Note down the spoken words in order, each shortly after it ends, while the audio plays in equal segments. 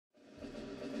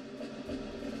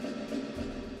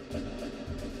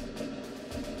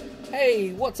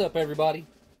Hey, what's up everybody?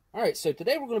 Alright, so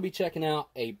today we're going to be checking out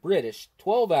a British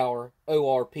 12-hour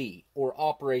ORP, or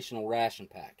Operational Ration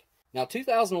Pack. Now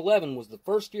 2011 was the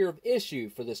first year of issue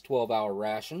for this 12-hour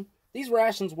ration. These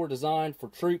rations were designed for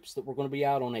troops that were going to be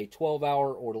out on a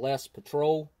 12-hour or less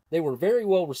patrol. They were very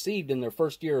well received in their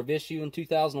first year of issue in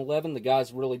 2011. The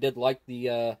guys really did like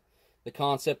the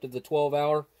concept of the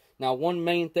 12-hour. Now, one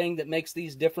main thing that makes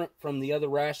these different from the other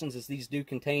rations is these do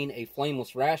contain a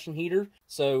flameless ration heater.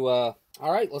 So,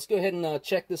 all right, let's go ahead and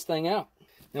check this thing out.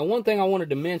 Now, one thing I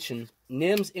wanted to mention,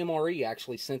 Nim's MRE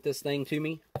actually sent this thing to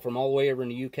me from all the way over in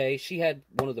the UK. She had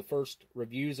one of the first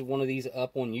reviews of one of these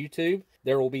up on YouTube.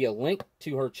 There will be a link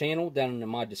to her channel down in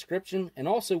my description, and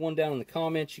also one down in the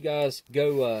comments. You guys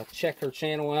go check her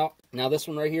channel out. Now, this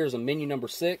one right here is a menu number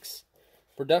 6.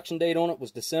 Production date on it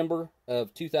was December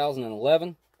of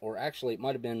 2011. Or actually, it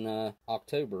might have been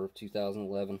October of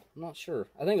 2011. I'm not sure.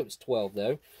 I think it was 12,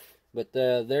 though. But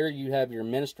there you have your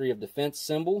Ministry of Defense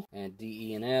symbol and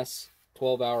DENS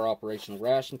 12-hour operational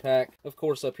ration pack. Of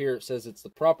course, up here it says it's the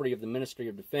property of the Ministry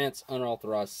of Defense.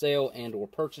 Unauthorized sale and or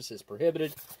purchase is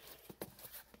prohibited.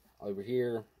 Over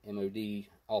here, MOD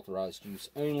authorized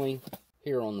use only.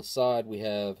 Here on the side, we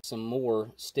have some more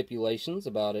stipulations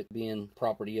about it being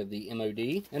property of the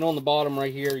MOD. And on the bottom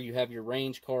right here, you have your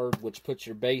range card, which puts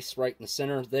your base right in the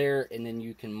center there, and then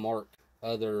you can mark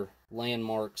other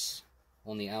landmarks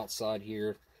on the outside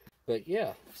here. But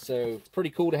yeah, so it's pretty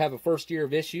cool to have a first year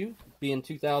of issue, being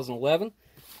 2011.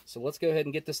 So let's go ahead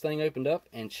and get this thing opened up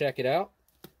and check it out.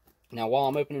 Now, while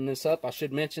I'm opening this up, I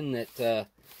should mention that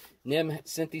Nim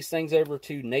sent these things over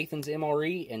to Nathan's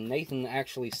MRE, and Nathan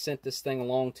actually sent this thing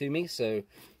along to me. So you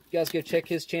guys go check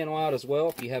his channel out as well.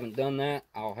 If you haven't done that,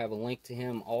 I'll have a link to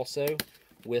him also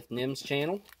with Nim's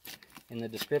channel in the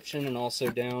description and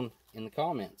also down in the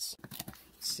comments.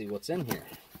 Let's see what's in here.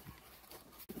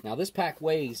 Now this pack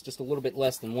weighs just a little bit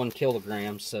less than 1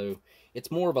 kilogram, so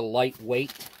it's more of a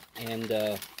lightweight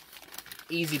and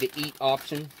easy to eat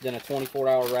option than a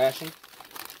 24-hour ration.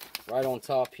 Right on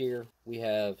top here, we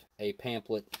have a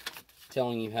pamphlet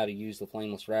telling you how to use the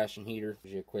flameless ration heater.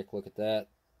 Gives you a quick look at that.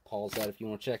 Pause that if you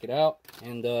want to check it out.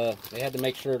 And they had to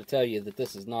make sure to tell you that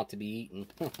this is not to be eaten.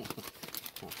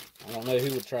 I don't know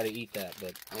who would try to eat that,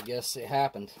 but I guess it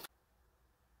happened.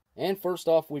 And first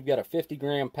off, we've got a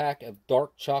 50-gram pack of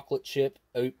dark chocolate chip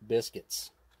oat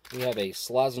biscuits. We have a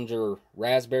Schlesinger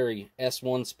Raspberry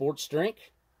S1 sports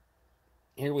drink.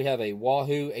 Here we have a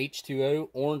Wahoo H2O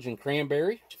orange and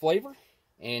cranberry flavor.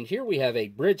 And here we have a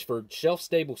Bridgeford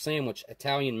shelf-stable sandwich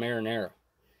Italian marinara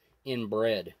in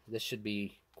bread. This should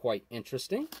be quite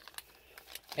interesting.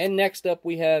 And next up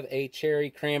we have a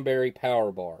cherry cranberry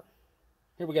power bar.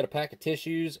 Here we got a pack of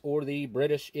tissues or the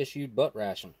British issued butt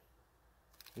ration.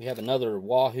 We have another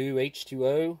Wahoo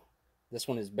H2O. This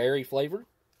one is berry flavored.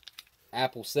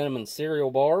 Apple cinnamon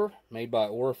cereal bar made by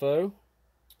Orifo.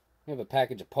 We have a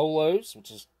package of Polos,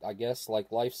 which is, I guess, like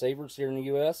Lifesavers here in the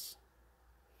U.S.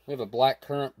 We have a black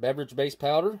currant beverage base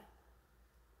powder.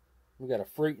 We got a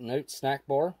fruit and oat snack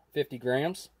bar, 50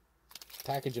 grams.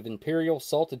 Package of Imperial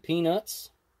salted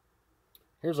peanuts.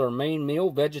 Here's our main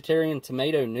meal, vegetarian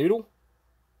tomato noodle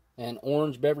and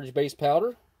orange beverage base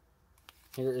powder.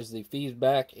 Here is the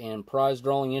feedback and prize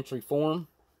drawing entry form.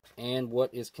 And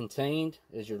what is contained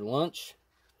is your lunch,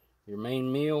 your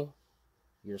main meal,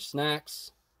 your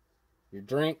snacks, your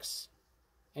drinks,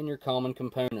 and your common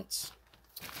components.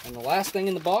 And the last thing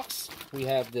in the box, we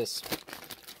have this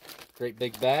great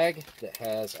big bag that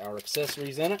has our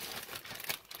accessories in it.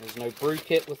 There's no brew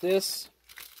kit with this,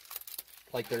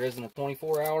 like there is in a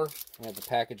 24-hour. We have a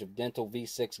package of Dental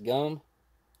V6 gum.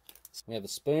 We have a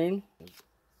spoon,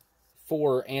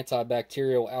 4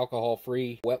 antibacterial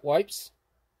alcohol-free wet wipes,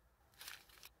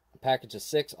 a package of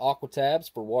 6 Aqua tabs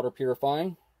for water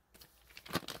purifying,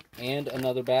 and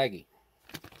another baggie.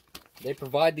 They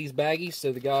provide these baggies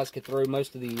so the guys can throw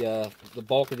most of the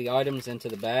bulk of the items into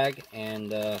the bag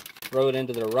and throw it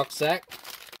into their rucksack.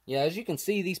 Yeah, as you can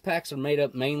see, these packs are made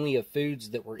up mainly of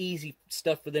foods that were easy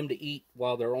stuff for them to eat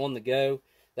while they're on the go.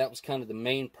 That was kind of the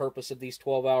main purpose of these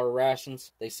 12-hour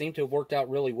rations. They seem to have worked out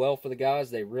really well for the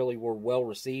guys. They really were well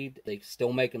received. They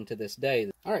still make them to this day.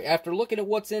 All right, after looking at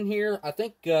what's in here, I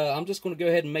think I'm just going to go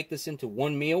ahead and make this into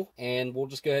one meal, and we'll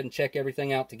just go ahead and check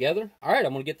everything out together. All right,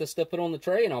 I'm going to get this stuff put on the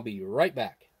tray, and I'll be right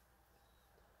back.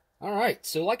 All right,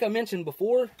 so like I mentioned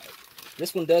before,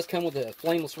 this one does come with a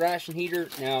flameless ration heater.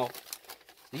 Now,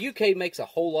 the UK makes a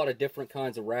whole lot of different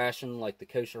kinds of ration, like the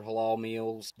kosher halal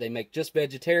meals. They make just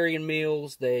vegetarian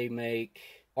meals. They make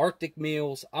Arctic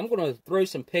meals. I'm going to throw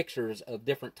some pictures of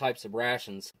different types of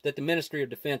rations that the Ministry of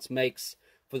Defense makes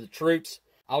for the troops.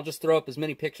 I'll just throw up as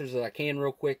many pictures as I can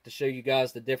real quick to show you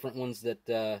guys the different ones that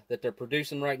that they're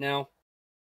producing right now.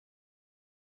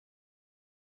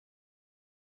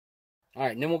 All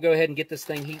right, and then we'll go ahead and get this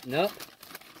thing heating up.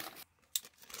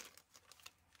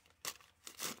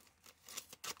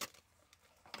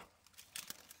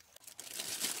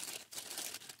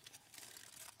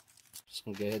 Just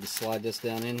gonna go ahead and slide this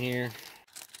down in here.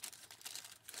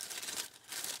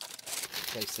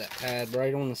 Place that pad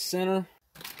right on the center.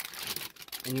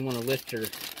 And you want to lift your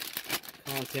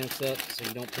contents up so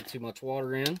you don't put too much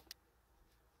water in.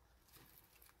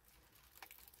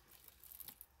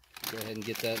 Go ahead and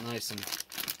get that nice and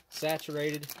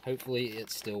saturated. Hopefully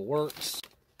it still works.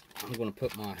 I'm going to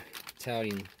put my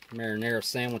Italian marinara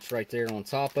sandwich right there on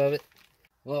top of it.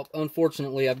 Well,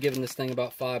 unfortunately, I've given this thing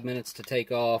about 5 minutes to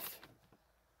take off.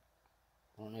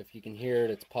 I don't know if you can hear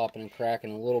it. It's popping and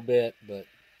cracking a little bit, but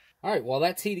all right, while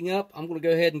that's heating up, I'm going to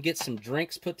go ahead and get some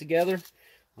drinks put together.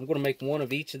 I'm going to make one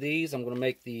of each of these. I'm going to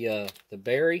make the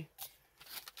berry,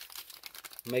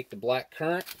 make the black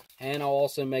currant, and I'll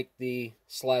also make the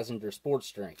Slazenger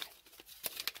sports drink.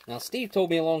 Now, Steve told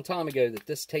me a long time ago that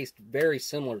this tastes very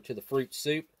similar to the fruit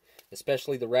soup,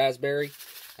 especially the raspberry.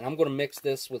 And I'm going to mix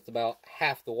this with about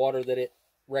half the water that it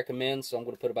recommends. So I'm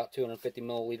going to put about 250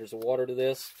 milliliters of water to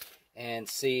this and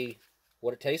see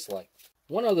what it tastes like.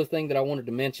 One other thing that I wanted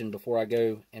to mention before I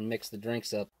go and mix the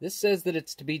drinks up. This says that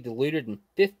it's to be diluted in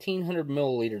 1,500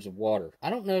 milliliters of water. I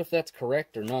don't know if that's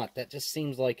correct or not. That just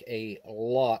seems like a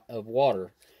lot of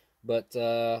water. But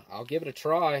I'll give it a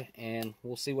try and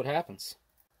we'll see what happens.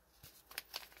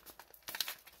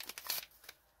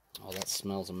 Oh, that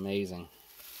smells amazing.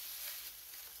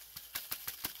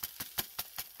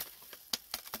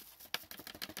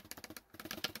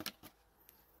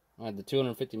 I'll add the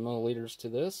 250 milliliters to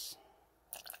this.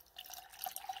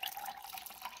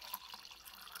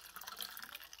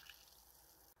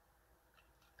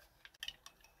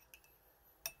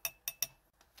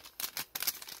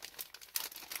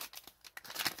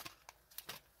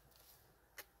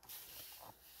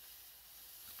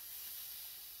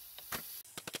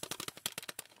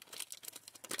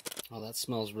 Oh, that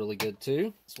smells really good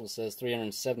too. This one says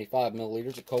 375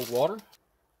 milliliters of cold water.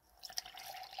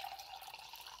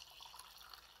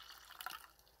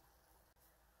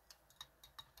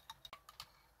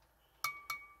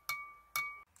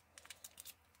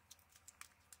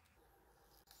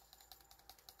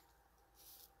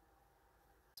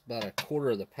 It's about a quarter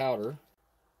of the powder.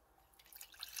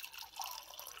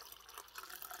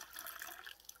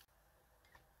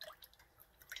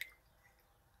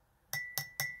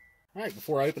 Alright,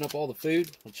 before I open up all the food,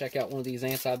 I'll check out one of these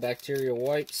antibacterial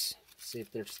wipes. See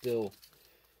if they're still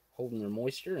holding their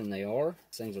moisture, and they are.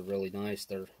 These things are really nice.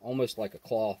 They're almost like a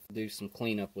cloth. Do some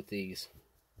cleanup with these.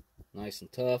 Nice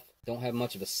and tough. Don't have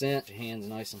much of a scent. Your hand's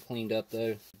nice and cleaned up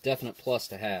though. Definite plus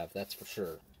to have, that's for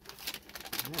sure.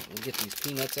 Alright, we'll get these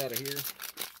peanuts out of here.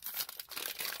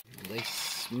 They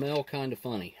smell kind of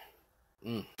funny.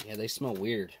 Yeah, they smell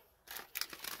weird.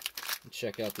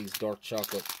 Check out these dark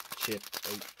chocolate chip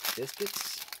oat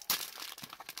biscuits.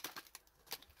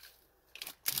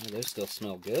 Oh, those still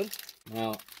smell good.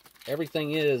 Now,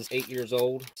 everything is 8 years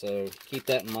old, so keep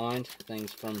that in mind.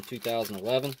 Things from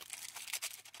 2011.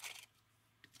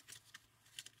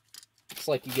 Looks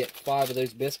like you get 5 of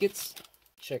those biscuits.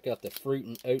 Check out the fruit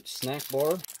and oat snack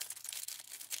bar.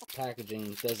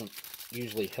 Packaging doesn't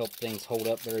usually help things hold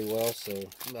up very well, so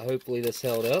hopefully this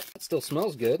held up. It still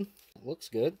smells good. It looks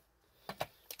good.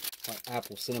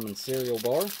 Apple cinnamon cereal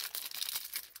bar,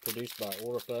 produced by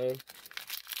ORP.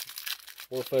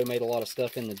 ORP made a lot of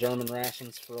stuff in the German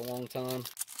rations for a long time.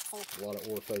 A lot of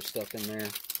ORP stuff in there.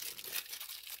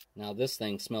 Now this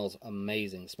thing smells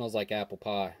amazing. It smells like apple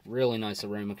pie. Really nice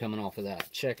aroma coming off of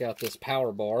that. Check out this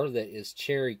power bar that is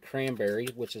cherry cranberry,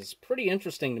 which is pretty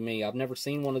interesting to me. I've never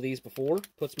seen one of these before.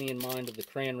 Puts me in mind of the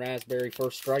cran raspberry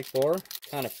First Strike bar.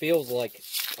 Kind of feels like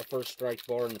a First Strike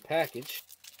bar in the package.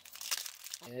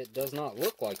 And it does not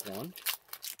look like one.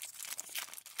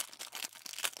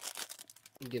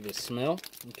 Give it a smell.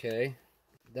 Okay.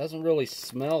 It doesn't really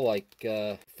smell like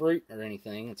fruit or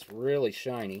anything. It's really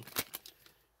shiny.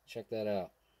 Check that out.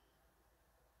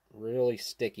 Really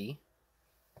sticky.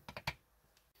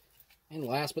 And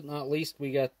last but not least,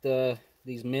 we got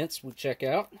these mints we check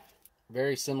out.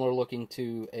 Very similar looking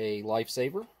to a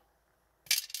Lifesaver.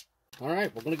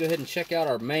 Alright, we're going to go ahead and check out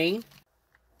our main.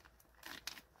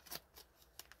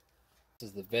 This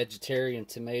is the vegetarian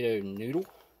tomato noodle.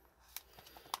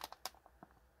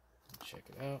 Check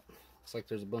it out. Looks like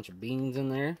there's a bunch of beans in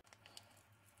there.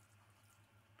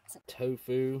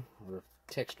 Tofu, or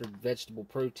textured vegetable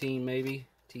protein maybe.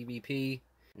 TVP.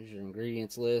 There's your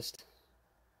ingredients list.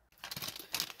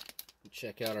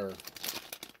 Check out our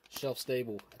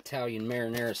shelf-stable Italian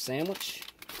marinara sandwich.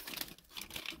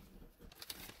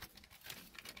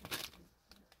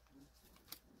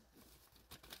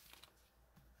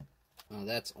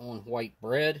 That's on white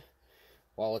bread.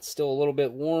 While it's still a little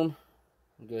bit warm,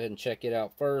 I'll go ahead and check it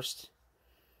out first.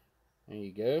 There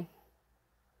you go.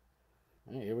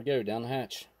 Right, here we go, down the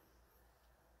hatch.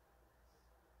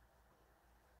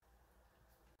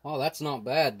 Oh, that's not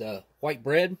bad. The white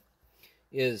bread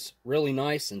is really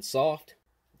nice and soft.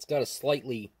 It's got a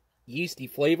slightly yeasty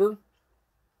flavor.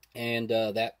 And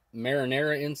that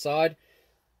marinara inside,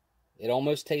 it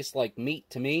almost tastes like meat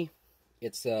to me.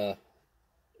 It's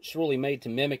surely made to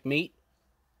mimic meat.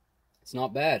 It's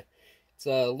not bad. It's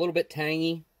a little bit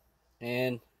tangy,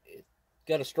 and it's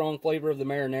got a strong flavor of the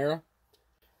marinara.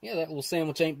 Yeah, that little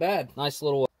sandwich ain't bad. Nice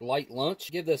little light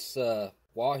lunch. Give this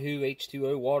Wahoo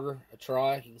H2O water a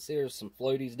try. You can see there's some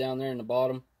floaties down there in the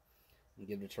bottom. And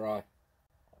give it a try.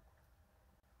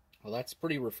 Well, that's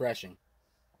pretty refreshing.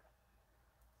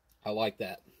 I like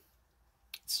that.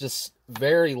 It's just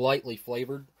very lightly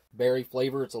flavored. Berry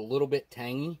flavor. It's a little bit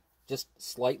tangy. Just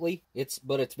slightly.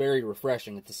 But it's very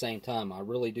refreshing at the same time. I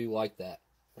really do like that.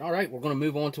 Alright, we're going to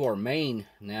move on to our main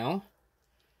now.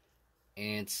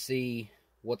 And see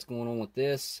what's going on with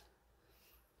this.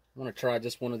 I'm going to try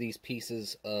just one of these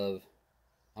pieces of,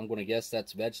 I'm going to guess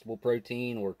that's vegetable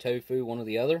protein or tofu, one or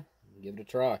the other. Give it a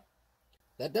try.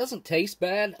 That doesn't taste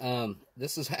bad.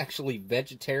 This is actually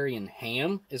vegetarian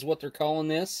ham is what they're calling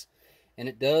this. And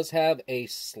it does have a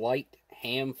slight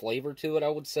ham flavor to it, I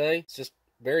would say. It's just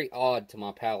very odd to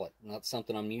my palate. Not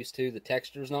something I'm used to. The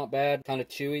texture's not bad. Kind of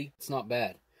chewy. It's not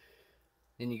bad.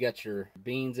 Then you got your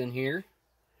beans in here.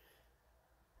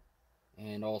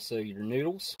 And also your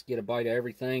noodles. Get a bite of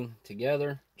everything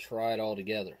together. Try it all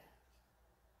together.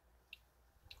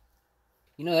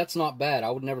 You know, that's not bad. I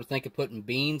would never think of putting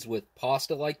beans with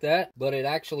pasta like that, but it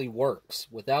actually works.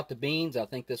 Without the beans, I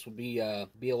think this would be a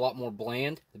lot more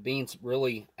bland. The beans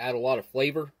really add a lot of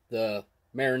flavor. The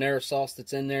marinara sauce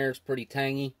that's in there is pretty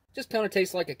tangy. Just kind of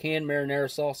tastes like a canned marinara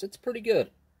sauce. It's pretty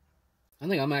good. I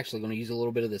think I'm actually going to use a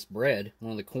little bit of this bread,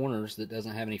 one of the corners that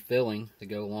doesn't have any filling to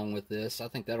go along with this. I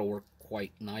think that'll work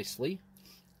quite nicely.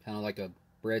 Kind of like a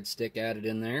breadstick added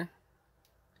in there.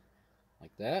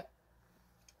 Like that.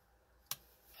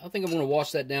 I think I'm going to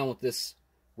wash that down with this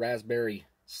raspberry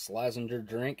Slazenger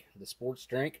drink, the sports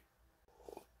drink.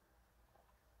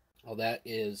 Oh, that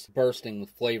is bursting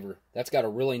with flavor. That's got a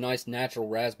really nice natural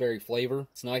raspberry flavor.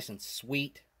 It's nice and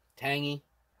sweet, tangy.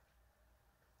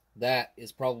 That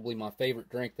is probably my favorite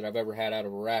drink that I've ever had out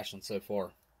of a ration so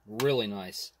far. Really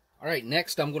nice. Alright,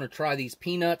 next I'm going to try these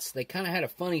peanuts. They kind of had a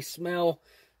funny smell.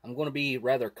 I'm going to be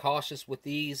rather cautious with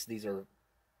these. These are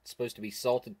supposed to be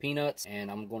salted peanuts, and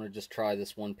I'm going to just try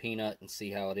this one peanut and see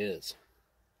how it is.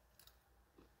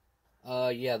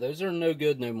 Yeah, those are no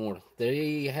good no more.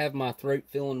 They have my throat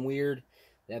feeling weird.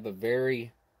 They have a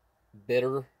very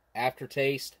bitter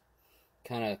aftertaste.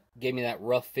 Kind of gave me that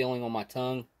rough feeling on my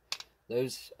tongue.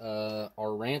 Those are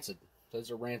rancid. Those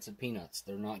are rancid peanuts.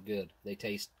 They're not good. They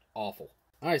taste awful.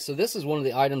 Alright, so this is one of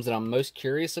the items that I'm most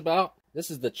curious about. This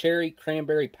is the Cherry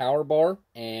Cranberry Power Bar,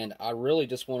 and I really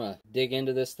just want to dig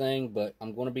into this thing, but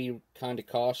I'm going to be kind of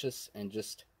cautious and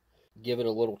just give it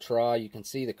a little try. You can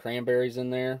see the cranberries in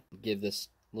there. Give this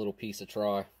little piece a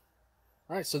try.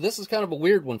 Alright, so this is kind of a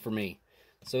weird one for me.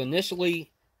 So initially,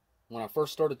 when I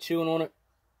first started chewing on it,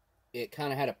 it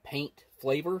kind of had a paint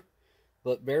flavor,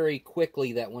 but very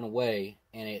quickly that went away,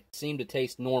 and it seemed to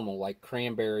taste normal, like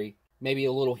cranberry. Maybe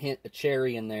a little hint of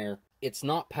cherry in there. It's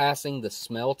not passing the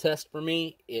smell test for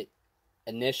me. It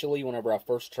initially, whenever I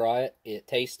first try it, it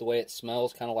tastes the way it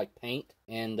smells, kind of like paint.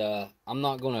 And I'm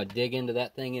not going to dig into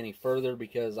that thing any further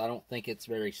because I don't think it's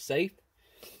very safe.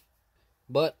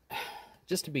 But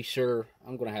just to be sure,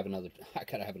 I'm going to have another. I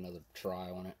gotta have another try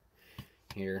on it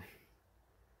here.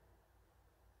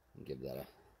 Give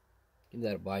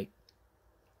that a bite.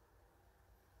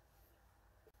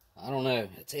 I don't know.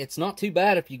 It's not too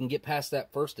bad if you can get past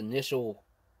that first initial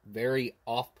very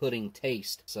off-putting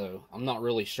taste. So I'm not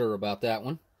really sure about that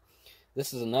one.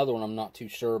 This is another one I'm not too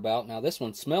sure about. Now this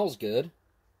one smells good.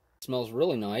 It smells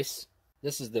really nice.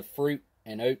 This is the Fruit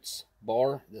and Oats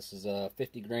bar. This is a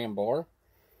 50-gram bar.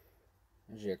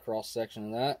 There's a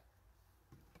cross-section of that.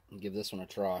 And give this one a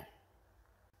try.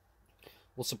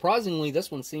 Well, surprisingly, this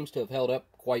one seems to have held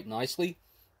up quite nicely.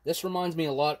 This reminds me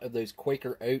a lot of those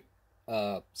Quaker Oat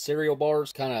cereal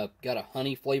bars. Kind of got a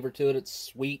honey flavor to it. It's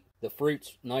sweet. The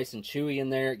fruit's nice and chewy in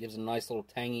there. It gives a nice little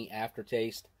tangy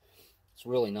aftertaste. It's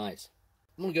really nice.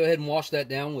 I'm going to go ahead and wash that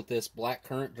down with this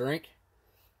blackcurrant drink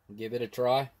and give it a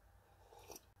try.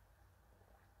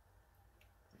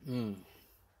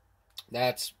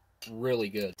 That's really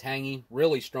good. Tangy,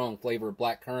 really strong flavor of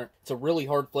blackcurrant. It's a really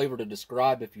hard flavor to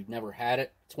describe if you've never had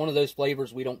it. It's one of those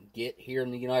flavors we don't get here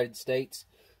in the United States.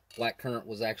 Blackcurrant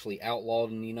was actually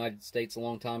outlawed in the United States a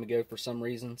long time ago for some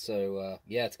reason. So,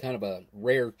 yeah, it's kind of a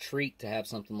rare treat to have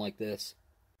something like this.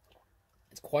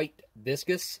 It's quite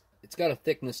viscous. It's got a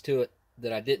thickness to it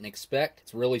that I didn't expect.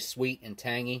 It's really sweet and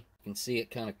tangy. You can see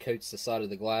it kind of coats the side of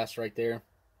the glass right there.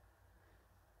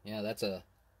 Yeah, that's a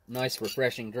nice,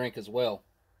 refreshing drink as well.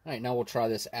 All right, now we'll try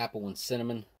this apple and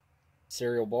cinnamon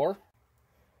cereal bar.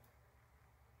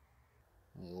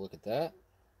 Look at that.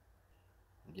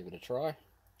 Give it a try.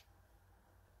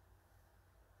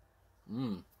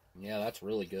 Yeah, that's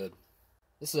really good.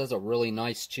 This has a really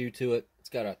nice chew to it. It's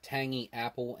got a tangy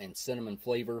apple and cinnamon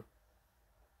flavor.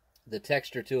 The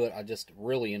texture to it, I just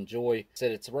really enjoy.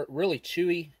 Said it's really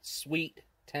chewy, sweet,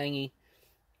 tangy.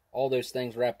 All those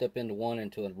things wrapped up into one,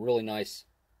 into a really nice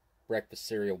breakfast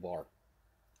cereal bar.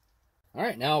 All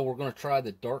right, now we're going to try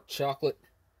the dark chocolate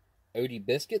Oatly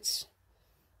biscuits.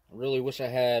 I really wish I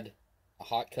had a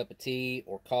hot cup of tea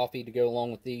or coffee to go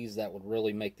along with these. That would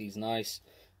really make these nice.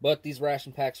 But these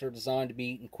ration packs are designed to be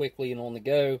eaten quickly and on the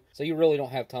go, so you really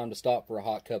don't have time to stop for a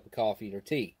hot cup of coffee or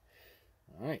tea.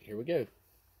 All right, here we go.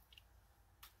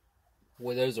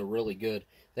 Boy, those are really good.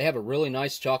 They have a really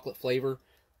nice chocolate flavor.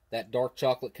 That dark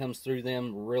chocolate comes through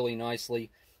them really nicely.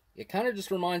 It kind of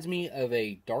just reminds me of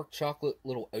a dark chocolate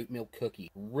little oatmeal cookie.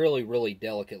 Really, really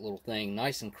delicate little thing.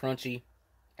 Nice and crunchy.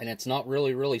 And it's not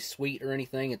really, really sweet or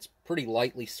anything. It's pretty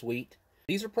lightly sweet.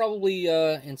 These are probably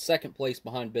in second place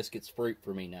behind Biscuits Fruit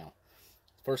for me now.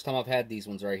 First time I've had these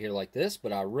ones right here like this,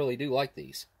 but I really do like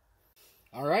these.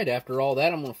 Alright, after all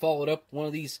that, I'm going to follow it up with one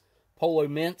of these Polo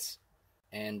Mints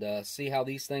and see how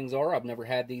these things are. I've never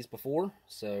had these before,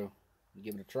 so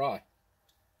give it a try.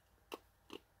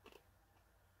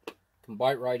 Can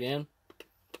bite right in.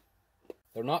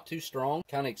 They're not too strong.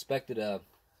 Kind of expected a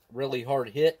really hard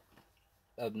hit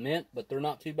of mint, but they're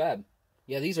not too bad.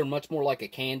 Yeah, these are much more like a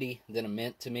candy than a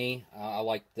mint to me. I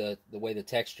like the way the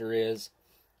texture is.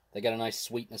 They got a nice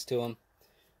sweetness to them.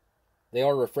 They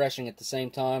are refreshing at the same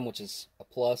time, which is a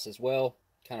plus as well.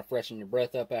 Kind of freshen your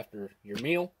breath up after your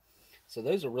meal. So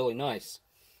those are really nice.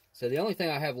 So the only thing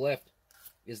I have left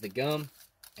is the gum,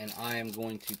 and I am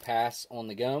going to pass on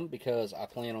the gum because I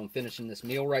plan on finishing this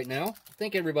meal right now. I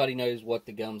think everybody knows what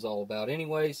the gum's all about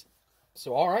anyways.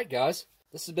 So alright guys,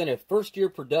 this has been a first year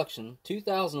production,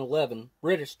 2011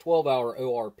 British 12-hour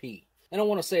ORP. And I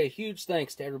want to say a huge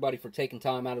thanks to everybody for taking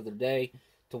time out of their day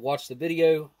to watch the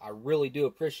video. I really do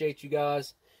appreciate you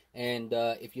guys. And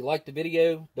if you liked the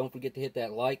video, don't forget to hit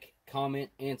that like, comment,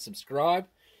 and subscribe.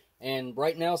 And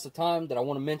right now is the time that I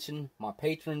want to mention my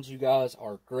patrons. You guys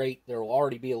are great. There will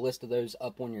already be a list of those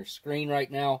up on your screen right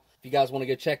now. If you guys want to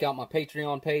go check out my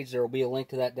Patreon page, there will be a link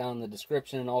to that down in the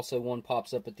description. And also one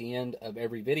pops up at the end of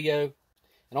every video.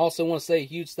 And I also want to say a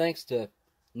huge thanks to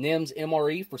Nim's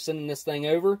MRE for sending this thing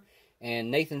over. And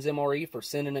Nathan's MRE for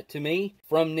sending it to me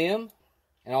from Nim.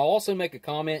 And I'll also make a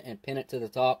comment and pin it to the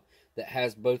top that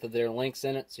has both of their links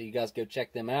in it. So you guys go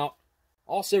check them out.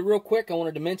 Also, real quick, I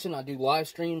wanted to mention I do live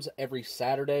streams every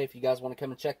Saturday. If you guys want to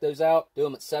come and check those out, do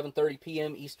them at 7:30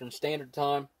 p.m. Eastern Standard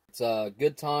Time. It's a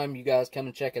good time. You guys come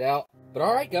and check it out. But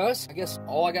alright, guys, I guess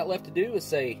all I got left to do is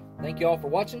say thank you all for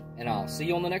watching, and I'll see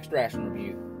you on the next ration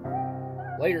review.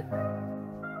 Later.